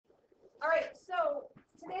All right, so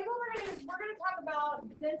today what we're going to do is we're going to talk about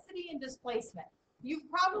density and displacement. You've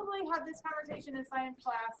probably had this conversation in science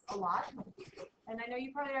class a lot, and I know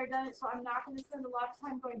you probably already done it, so I'm not going to spend a lot of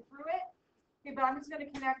time going through it. Okay, but I'm just going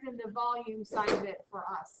to connect in the volume side of it for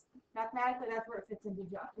us. Mathematically, that's where it fits into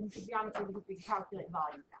geometry because we can calculate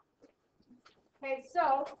volume now. Okay,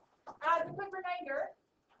 so as a quick reminder,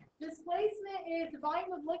 displacement is the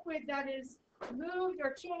volume of liquid that is moved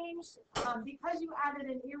or changed because you added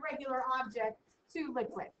an irregular object to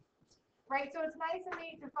liquid. Right, so it's nice and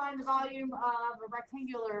neat to find the volume of a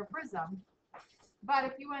rectangular prism, but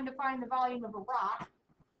if you wanted to find the volume of a rock,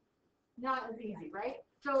 not as easy, right?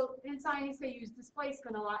 So in science, they use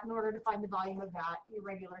displacement a lot in order to find the volume of that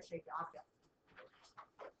irregular shaped object.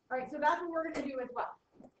 All right, so that's what we're going to do as well.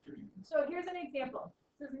 So here's an example.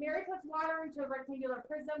 It says Mary puts water into a rectangular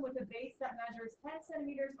prism with a base that measures 10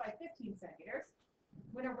 centimeters by 15 centimeters.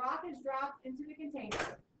 When a rock is dropped into the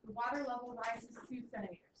container, the water level rises 2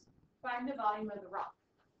 centimeters. Find the volume of the rock.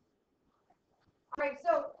 All right,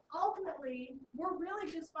 so ultimately, we're really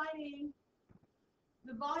just finding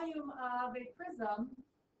the volume of a prism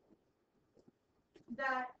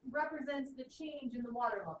that represents the change in the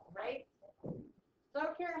water level, right? So I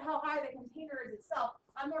don't care how high the container is itself.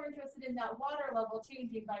 I'm more interested in that water level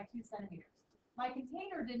changing by 2 centimeters. My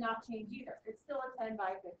container did not change either. It's still a 10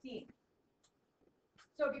 by 15.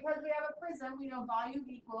 So because we have a prism, we know volume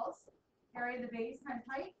equals area of the base times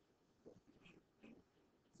height.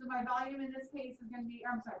 So my volume in this case is going to be,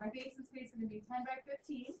 I'm sorry, my base in this case is going to be 10 by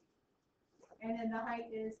 15. And then the height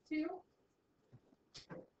is 2.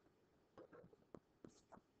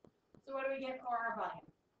 So what do we get for our volume?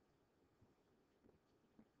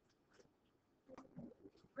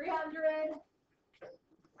 300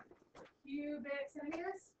 cubic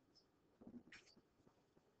centimeters.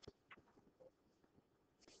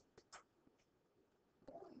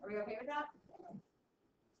 Are we okay with that?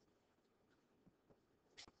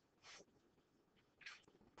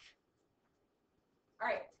 All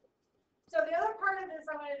right. So the other part of this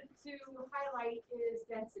I wanted to highlight is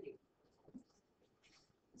density.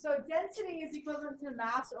 So density is equivalent to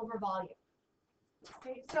mass over volume.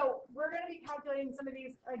 Okay, so we're going to be calculating some of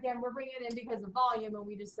these. Again, we're bringing it in because of volume, and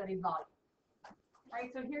we just studied volume. All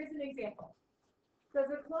right, so here's an example. So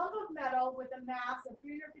a clump of metal with a mass of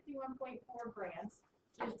 351.4 grams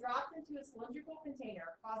is dropped into a cylindrical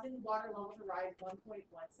container, causing the water level to rise 1.1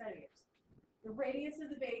 centimeters. The radius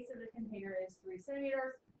of the base of the container is 3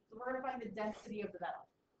 centimeters. So we're going to find the density of the metal.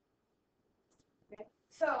 Okay,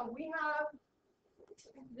 so we have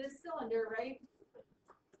this cylinder, right?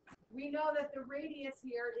 We know that the radius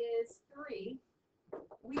here is 3.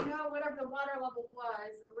 We know whatever the water level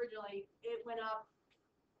was originally, it went up,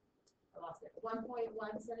 I lost it,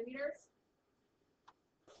 1.1 centimeters.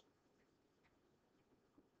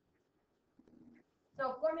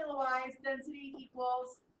 So formula-wise, density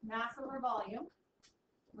equals mass over volume.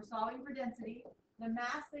 We're solving for density. The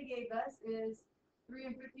mass they gave us is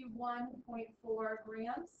 351.4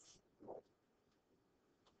 grams.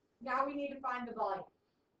 Now we need to find the volume.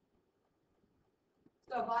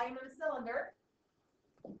 So volume of the cylinder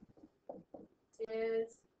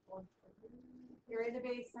is area of the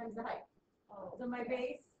base times the height. So my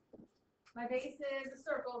base is a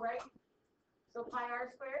circle, right? So pi r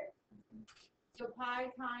squared. So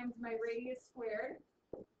pi times my radius squared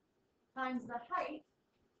times the height,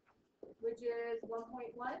 which is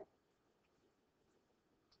 1.1.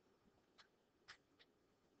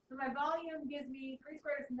 So my volume gives me 3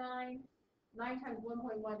 squared is 9. 9 times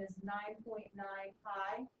 1.1 is 9.9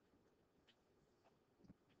 pi.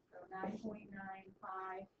 So 9.9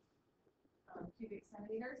 pi cubic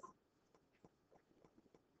centimeters.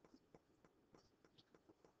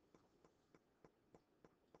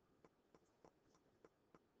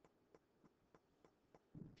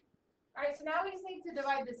 All right, so now we just need to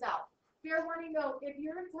divide this out. Fair warning though, if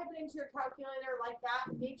you're typing into your calculator like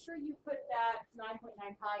that, make sure you put that 9.9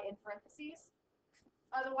 pi in parentheses.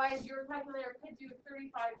 Otherwise, your calculator could do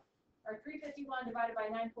 35 or 351 divided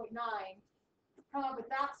by 9.9, come up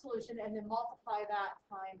with that solution, and then multiply that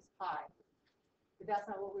times pi. But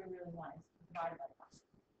that's not what we really want, is divided by pi.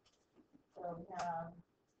 So we have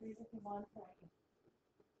 351.4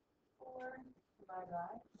 divided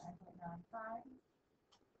by 9.9 pi.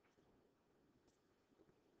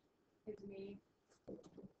 Gives me 11.3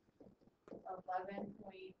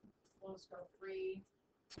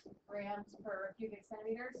 grams per cubic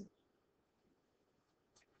centimeters.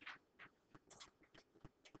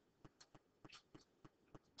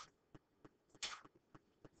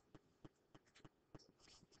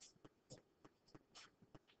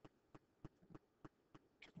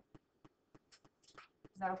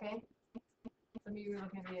 Is that okay? Some of you are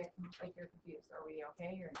looking at me like you're confused. Are we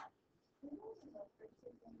okay or not?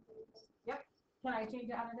 Yep. Can I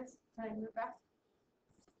change it on this? Can I move back?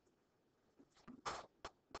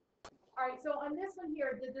 All right, so on this one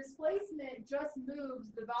here, the displacement just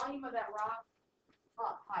moves the volume of that rock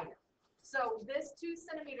up higher. So this 2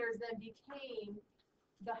 centimeters then became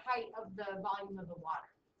the height of the volume of the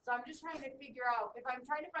water. So I'm just trying to figure out, if I'm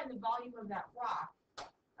trying to find the volume of that rock,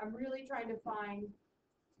 I'm really trying to find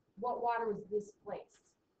what water was displaced.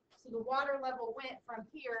 So the water level went from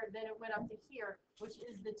here, then it went up to here, which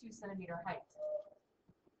is the 2 centimeter height.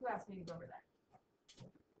 Who asked me to go over that?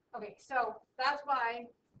 Okay, so that's why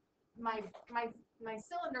my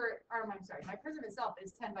cylinder, or my prism itself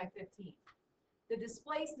is 10 by 15. The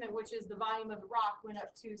displacement, which is the volume of the rock, went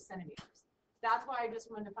up 2 centimeters. That's why I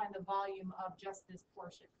just wanted to find the volume of just this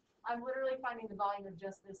portion. I'm literally finding the volume of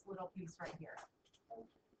just this little piece right here.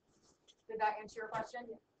 Did that answer your question?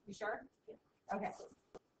 You sure? Okay.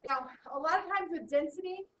 Now, a lot of times with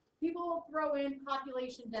density, people will throw in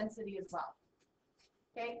population density as well.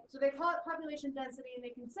 Okay, so they call it population density and they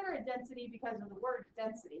consider it density because of the word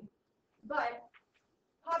density. But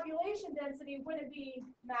population density wouldn't be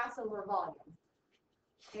mass over volume.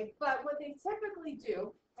 Okay, but what they typically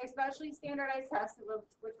do, especially standardized tests,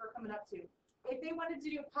 which we're coming up to, if they wanted to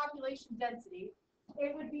do population density,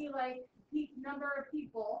 it would be like number of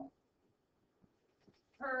people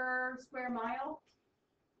per square mile.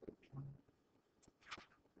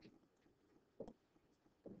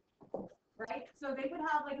 Right? So they would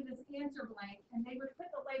have like this answer blank, and they would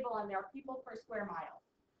put the label on there, people per square mile.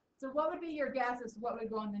 So what would be your guess as to what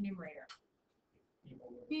would go in the numerator?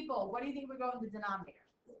 People. What do you think would go in the denominator?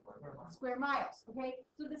 Square miles. Okay?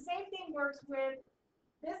 So the same thing works with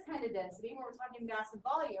this kind of density, when we're talking mass and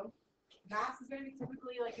volume. Mass is going to be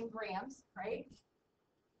typically like in grams, right?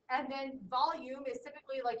 And then volume is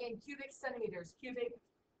typically like in cubic centimeters, cubic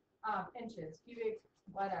inches, cubic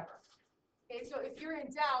whatever. Okay, so if you're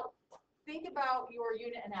in doubt, think about your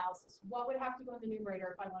unit analysis. What would have to go in the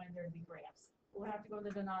numerator if I wanted there to be grams? What would have to go in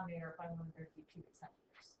the denominator if I wanted there to be cubic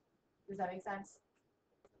centimeters? Does that make sense?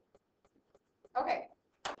 Okay.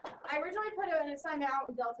 I originally put an assignment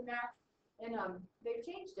out in Delta Math, and they've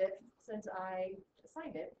changed it since I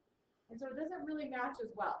assigned it. And so it doesn't really match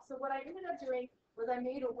as well. So what I ended up doing was I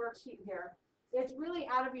made a worksheet here. It's really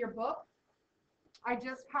out of your book. I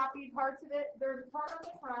just copied parts of it. There's a part on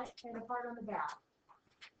the front and a part on the back.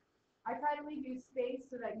 I try to leave you space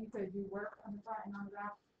so that you could do work on the front and on the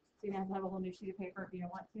back. So you don't have to have a whole new sheet of paper if you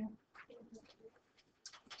don't want to.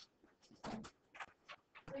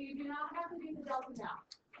 So you do not have to do the Delta Math.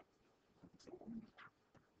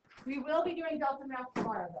 We will be doing Delta Math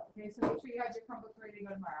tomorrow, though. Okay, so make sure you have your Chromebook ready to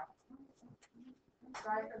go tomorrow.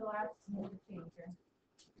 Sorry for the last minute change here.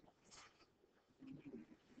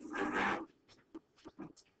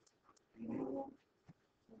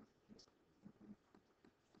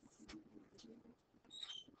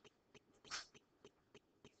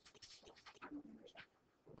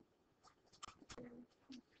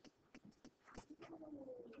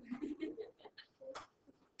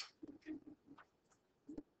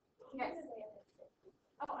 Yes.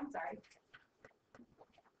 Oh, I'm sorry.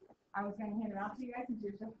 I was going to hand it off to you guys and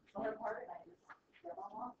do the other part, and I just fell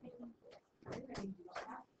off.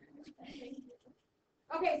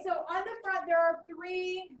 Okay, so on the front there are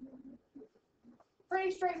 3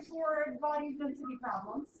 pretty straightforward volume density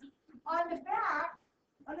problems. On the back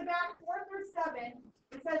 4 through 7,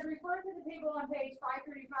 it says refer to the table on page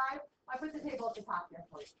 535. I put the table at the top there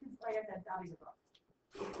for you. Like I said, it's out of your book.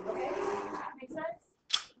 Okay, make sense?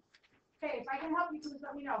 Okay, if I can help you, please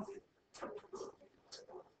let me know.